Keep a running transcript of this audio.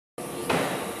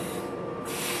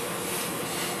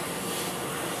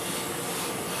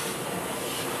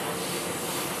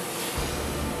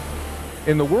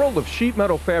In the world of sheet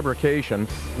metal fabrication,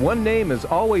 one name has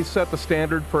always set the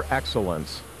standard for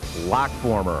excellence: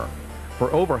 Lockformer.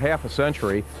 For over half a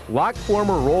century,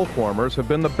 Lockformer roll formers have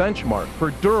been the benchmark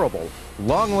for durable,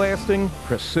 long-lasting,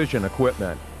 precision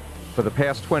equipment. For the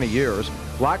past 20 years,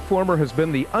 Lockformer has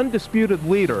been the undisputed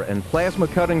leader in plasma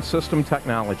cutting system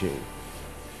technology.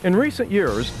 In recent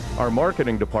years, our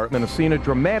marketing department has seen a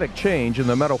dramatic change in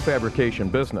the metal fabrication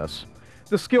business.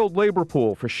 The skilled labor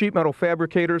pool for sheet metal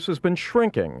fabricators has been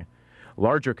shrinking.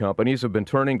 Larger companies have been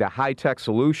turning to high-tech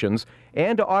solutions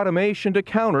and to automation to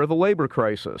counter the labor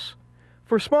crisis.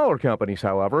 For smaller companies,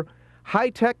 however,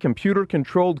 high-tech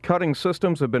computer-controlled cutting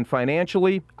systems have been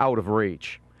financially out of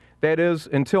reach. That is,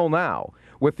 until now,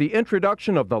 with the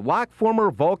introduction of the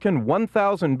Lockformer Vulcan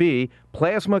 1000E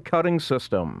plasma cutting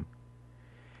system.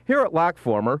 Here at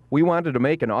Lockformer, we wanted to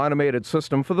make an automated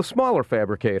system for the smaller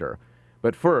fabricator.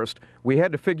 But first, we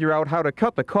had to figure out how to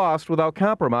cut the cost without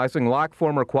compromising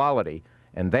Lockformer quality,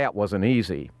 and that wasn't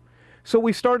easy. So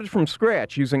we started from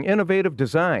scratch using innovative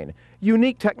design,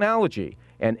 unique technology,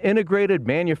 and integrated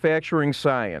manufacturing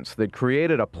science that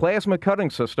created a plasma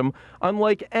cutting system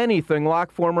unlike anything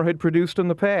Lockformer had produced in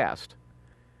the past.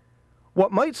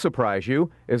 What might surprise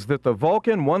you is that the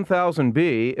Vulcan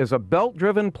 1000E is a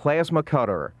belt-driven plasma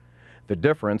cutter. The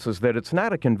difference is that it's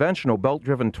not a conventional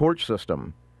belt-driven torch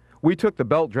system. We took the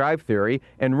belt drive theory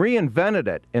and reinvented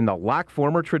it in the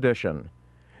Lockformer tradition.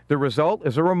 The result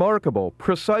is a remarkable,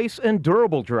 precise, and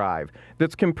durable drive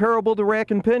that's comparable to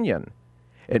rack and pinion.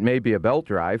 It may be a belt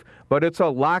drive, but it's a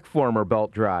Lockformer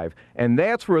belt drive, and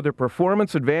that's where the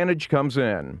performance advantage comes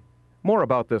in. More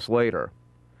about this later.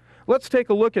 Let's take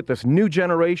a look at this new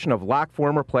generation of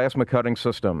Lockformer plasma cutting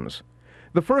systems.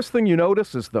 The first thing you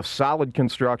notice is the solid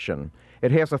construction.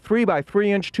 It has a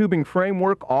 3x3-inch tubing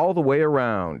framework all the way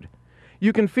around.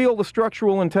 You can feel the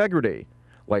structural integrity.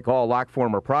 Like all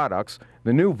Lockformer products,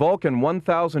 the new Vulcan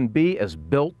 1000E is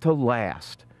built to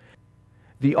last.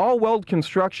 The all-weld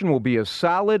construction will be as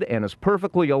solid and as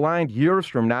perfectly aligned years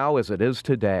from now as it is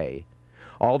today.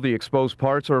 All the exposed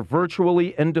parts are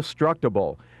virtually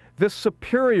indestructible. This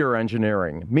superior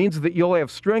engineering means that you'll have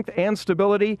strength and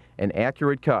stability and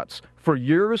accurate cuts for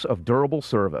years of durable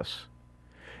service.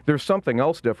 There's something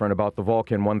else different about the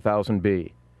Vulcan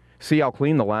 1000E. See how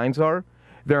clean the lines are?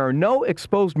 There are no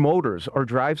exposed motors or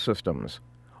drive systems.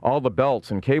 All the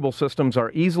belts and cable systems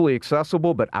are easily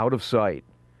accessible but out of sight.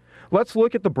 Let's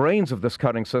look at the brains of this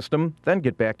cutting system, then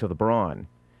get back to the brawn.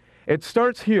 It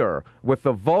starts here with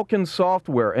the Vulcan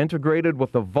software integrated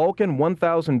with the Vulcan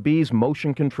 1000E's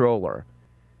motion controller.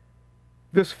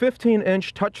 This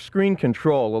 15-inch touchscreen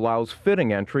control allows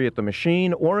fitting entry at the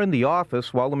machine or in the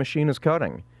office while the machine is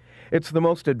cutting. It's the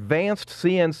most advanced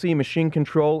CNC machine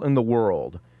control in the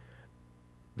world.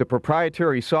 The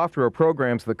proprietary software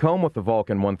programs that come with the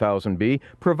Vulcan 1000E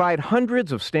provide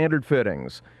hundreds of standard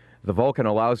fittings. The Vulcan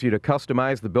allows you to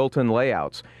customize the built-in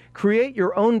layouts, create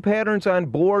your own patterns on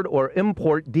board, or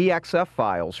import DXF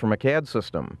files from a CAD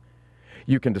system.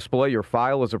 You can display your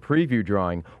file as a preview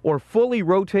drawing or fully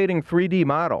rotating 3D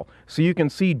model so you can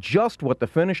see just what the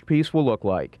finished piece will look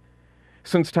like.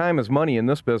 Since time is money in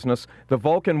this business, the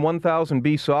Vulcan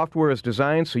 1000E software is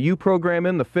designed so you program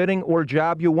in the fitting or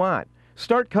job you want,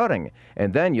 start cutting,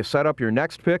 and then you set up your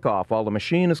next pick-off while the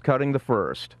machine is cutting the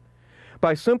first.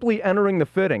 By simply entering the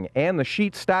fitting and the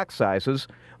sheet stock sizes,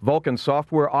 Vulcan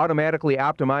software automatically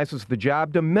optimizes the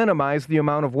job to minimize the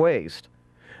amount of waste.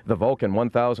 The Vulcan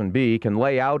 1000E can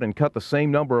lay out and cut the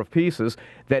same number of pieces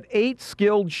that 8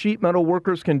 skilled sheet metal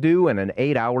workers can do in an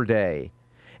 8-hour day.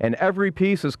 And every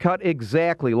piece is cut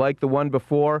exactly like the one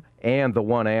before and the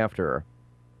one after.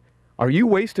 Are you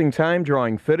wasting time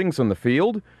drawing fittings in the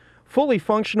field? Fully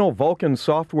functional Vulcan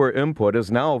software input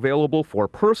is now available for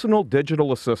personal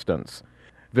digital assistance.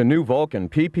 The new Vulcan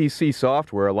PPC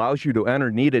software allows you to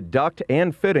enter needed duct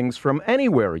and fittings from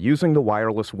anywhere using the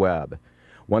wireless web.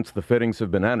 Once the fittings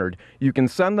have been entered, you can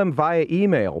send them via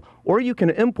email, or you can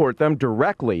import them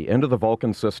directly into the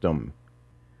Vulcan system.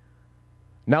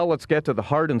 Now let's get to the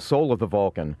heart and soul of the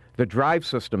Vulcan, the drive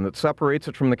system that separates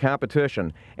it from the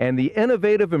competition, and the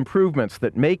innovative improvements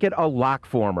that make it a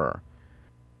Lockformer.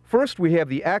 First, we have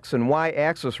the X and Y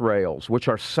axis rails, which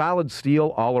are solid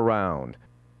steel all around.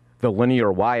 The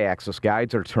linear Y-axis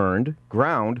guides are turned,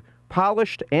 ground,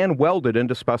 polished, and welded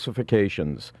into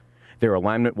specifications. Their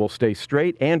alignment will stay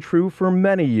straight and true for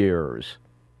many years.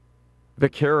 The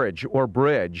carriage or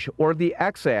bridge, or the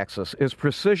X-axis, is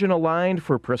precision aligned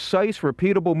for precise,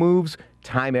 repeatable moves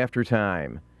time after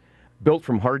time. Built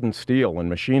from hardened steel and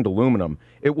machined aluminum,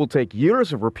 it will take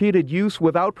years of repeated use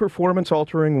without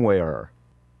performance-altering wear.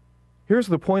 Here's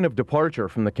the point of departure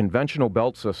from the conventional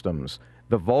belt systems.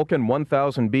 The Vulcan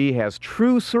 1000B has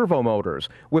true servo motors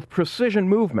with precision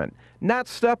movement, not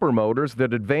stepper motors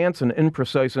that advance in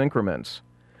imprecise increments.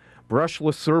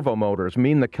 Brushless servo motors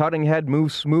mean the cutting head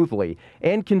moves smoothly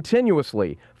and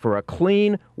continuously for a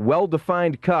clean,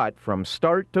 well-defined cut from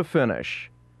start to finish.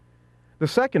 The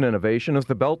second innovation is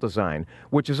the belt design,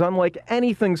 which is unlike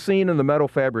anything seen in the metal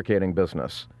fabricating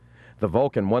business. The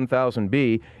Vulcan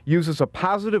 1000B uses a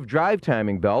positive drive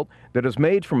timing belt that is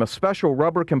made from a special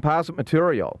rubber composite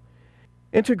material.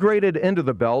 Integrated into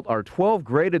the belt are 12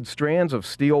 graded strands of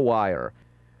steel wire.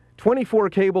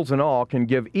 24 cables in all can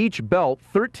give each belt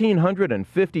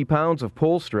 1,350 pounds of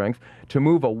pull strength to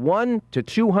move a 1 to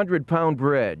 200 pound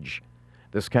bridge.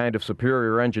 This kind of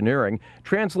superior engineering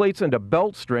translates into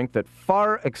belt strength that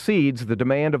far exceeds the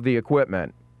demand of the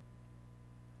equipment.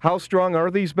 How strong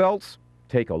are these belts?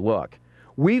 Take a look.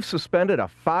 We've suspended a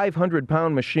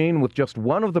 500-pound machine with just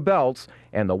one of the belts,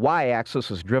 and the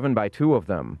Y-axis is driven by two of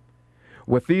them.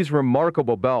 With these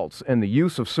remarkable belts and the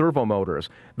use of servo motors,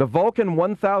 the Vulcan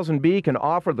 1000B can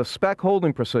offer the spec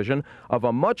holding precision of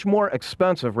a much more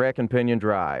expensive rack and pinion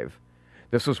drive.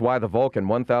 This is why the Vulcan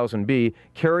 1000B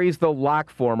carries the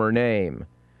Lockformer name.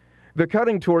 The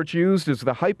cutting torch used is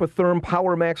the Hypotherm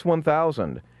PowerMax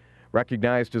 1000.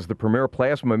 Recognized as the premier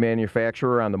plasma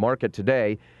manufacturer on the market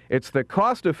today, it's the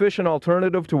cost-efficient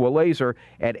alternative to a laser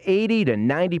at 80 to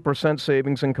 90%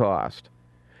 savings in cost.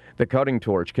 The cutting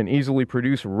torch can easily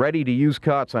produce ready-to-use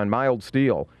cuts on mild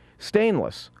steel,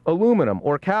 stainless, aluminum,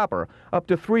 or copper up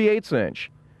to 3/8 inch.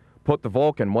 Put the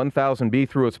Vulcan 1000B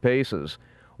through its paces.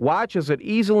 Watch as it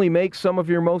easily makes some of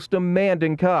your most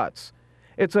demanding cuts.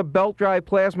 It's a belt-drive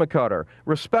plasma cutter,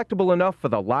 respectable enough for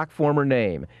the Lockformer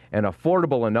name, and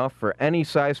affordable enough for any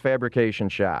size fabrication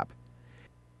shop.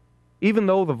 Even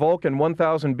though the Vulcan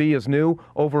 1000B is new,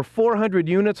 over 400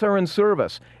 units are in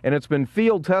service, and it's been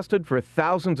field tested for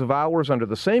thousands of hours under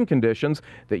the same conditions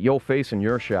that you'll face in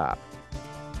your shop.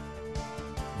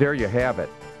 There you have it.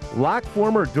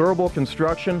 Lockformer durable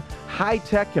construction,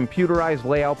 high-tech computerized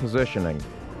layout positioning,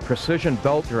 precision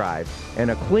belt drive,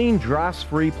 and a clean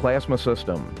dross-free plasma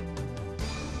system.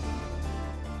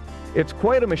 It's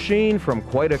quite a machine from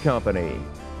quite a company.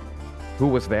 Who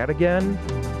was that again?